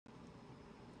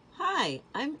Hi,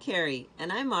 I'm Kerry,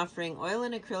 and I'm offering oil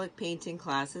and acrylic painting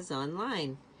classes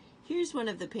online. Here's one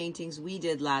of the paintings we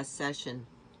did last session.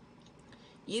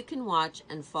 You can watch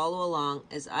and follow along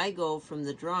as I go from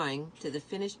the drawing to the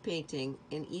finished painting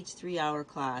in each 3-hour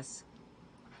class.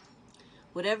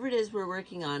 Whatever it is we're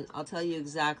working on, I'll tell you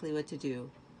exactly what to do.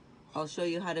 I'll show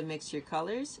you how to mix your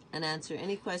colors and answer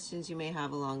any questions you may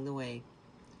have along the way.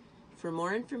 For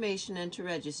more information and to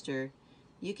register,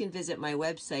 you can visit my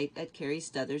website at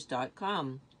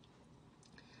kerrystothers.com.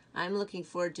 I'm looking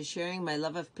forward to sharing my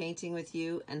love of painting with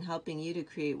you and helping you to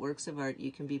create works of art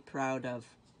you can be proud of.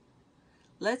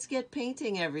 Let's get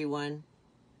painting, everyone!